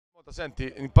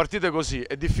Senti, in partite così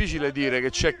è difficile dire che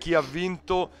c'è chi ha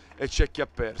vinto e c'è chi ha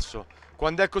perso.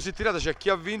 Quando è così tirata c'è chi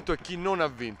ha vinto e chi non ha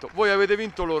vinto. Voi avete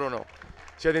vinto, loro no.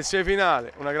 Siete in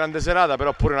semifinale, una grande serata,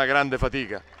 però pure una grande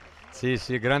fatica. Sì,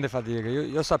 sì, grande fatica.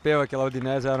 Io sapevo che la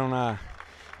Udinese era una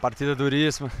partita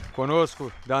durissima,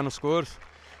 conosco l'anno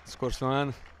scorso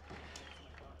anno.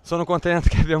 Sono contento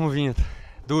che abbiamo vinto.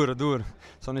 Duro, duro.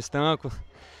 Sono stanco,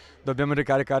 dobbiamo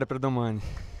ricaricare per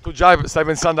domani. Tu già stai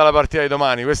pensando alla partita di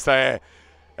domani, questo è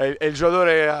il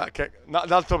giocatore,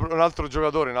 un altro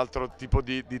giocatore, un altro tipo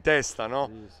di testa, no?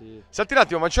 Sì, sì. Senti un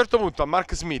attimo, ma a un certo punto a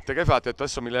Mark Smith, che hai fatto? Hai detto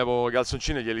adesso mi levo i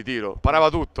calzoncini e glieli tiro,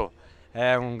 parava tutto.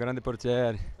 È un grande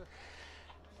portiere.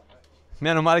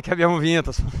 Meno male che abbiamo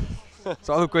vinto,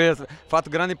 solo questo. Fatto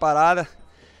grandi parate,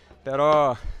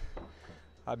 però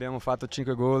abbiamo fatto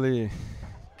 5 gol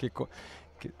che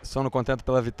sono contento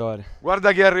per la vittoria.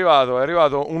 Guarda chi è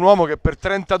arrivato un uomo che per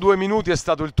 32 minuti è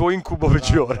stato il tuo incubo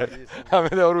peggiore.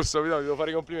 Amedeo Russo, vi devo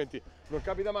fare i complimenti. Non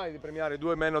capita mai di premiare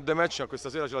 2 man of the match, ma questa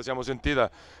sera ce la siamo sentita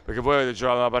perché voi avete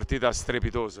giocato una partita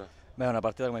strepitosa. Beh, una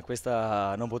partita come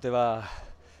questa non poteva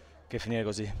che finire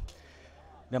così.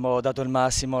 Abbiamo dato il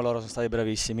massimo, loro sono stati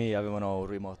bravissimi, avevano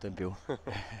un Mota in più.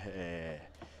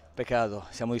 Peccato,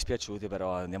 siamo dispiaciuti,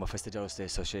 però andiamo a festeggiare lo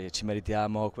stesso, ci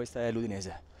meritiamo, questa è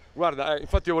l'Udinese. Guarda,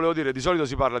 infatti io volevo dire, di solito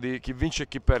si parla di chi vince e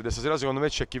chi perde, stasera secondo me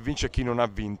c'è chi vince e chi non ha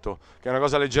vinto, che è una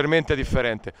cosa leggermente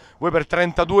differente. Voi per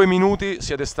 32 minuti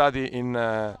siete stati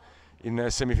in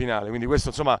semifinale, quindi questo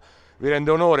insomma vi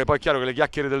rende onore. Poi è chiaro che le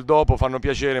chiacchiere del dopo fanno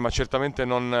piacere, ma certamente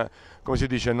non, come si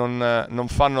dice, non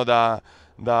fanno da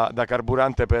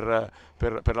carburante per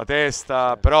la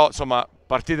testa, però insomma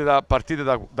partite da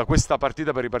questa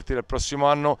partita per ripartire il prossimo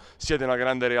anno siete una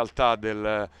grande realtà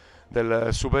del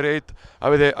Super 8.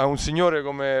 Avete a un signore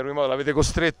come Mota, l'avete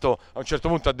costretto a un certo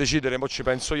punto a decidere, mo ci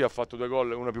penso io, ha fatto 2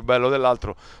 gol, uno più bello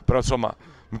dell'altro, però insomma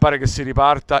mi pare che si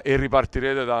riparta e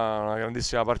ripartirete da una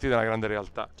grandissima partita, una grande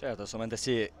realtà. Certo, assolutamente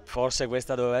sì, forse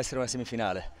questa doveva essere una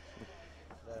semifinale,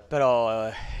 però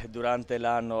durante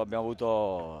l'anno abbiamo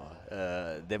avuto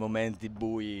dei momenti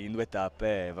bui in 2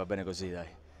 tappe e va bene così, dai.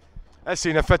 Eh sì,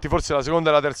 in effetti forse la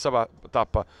seconda e la terza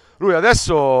tappa. Lui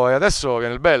adesso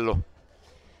viene il bello.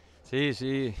 Sì,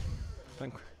 sì.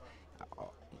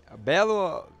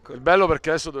 Bello. Il bello perché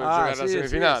adesso dove giocare sì, la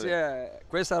semifinale. Sì.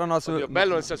 Questo era il nostro. Oddio,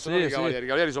 bello nel senso non i cavalieri, i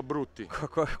cavalieri sono brutti.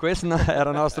 Questo era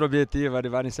il nostro obiettivo,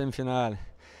 arrivare in semifinale.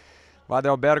 Vado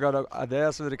a albergo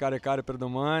adesso, ricaricare per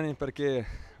domani, perché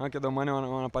anche domani è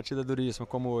una partita durissima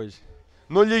come oggi.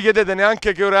 Non gli chiedete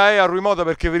neanche che ora è a Mota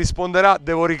perché vi risponderà: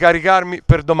 devo ricaricarmi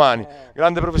per domani.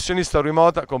 Grande professionista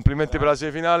Mota, complimenti per la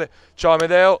semifinale. Ciao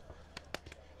Amedeo.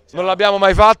 Non l'abbiamo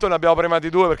mai fatto, ne abbiamo premati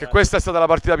 2 perché questa è stata la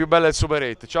partita più bella del Super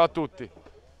 8. Ciao a tutti.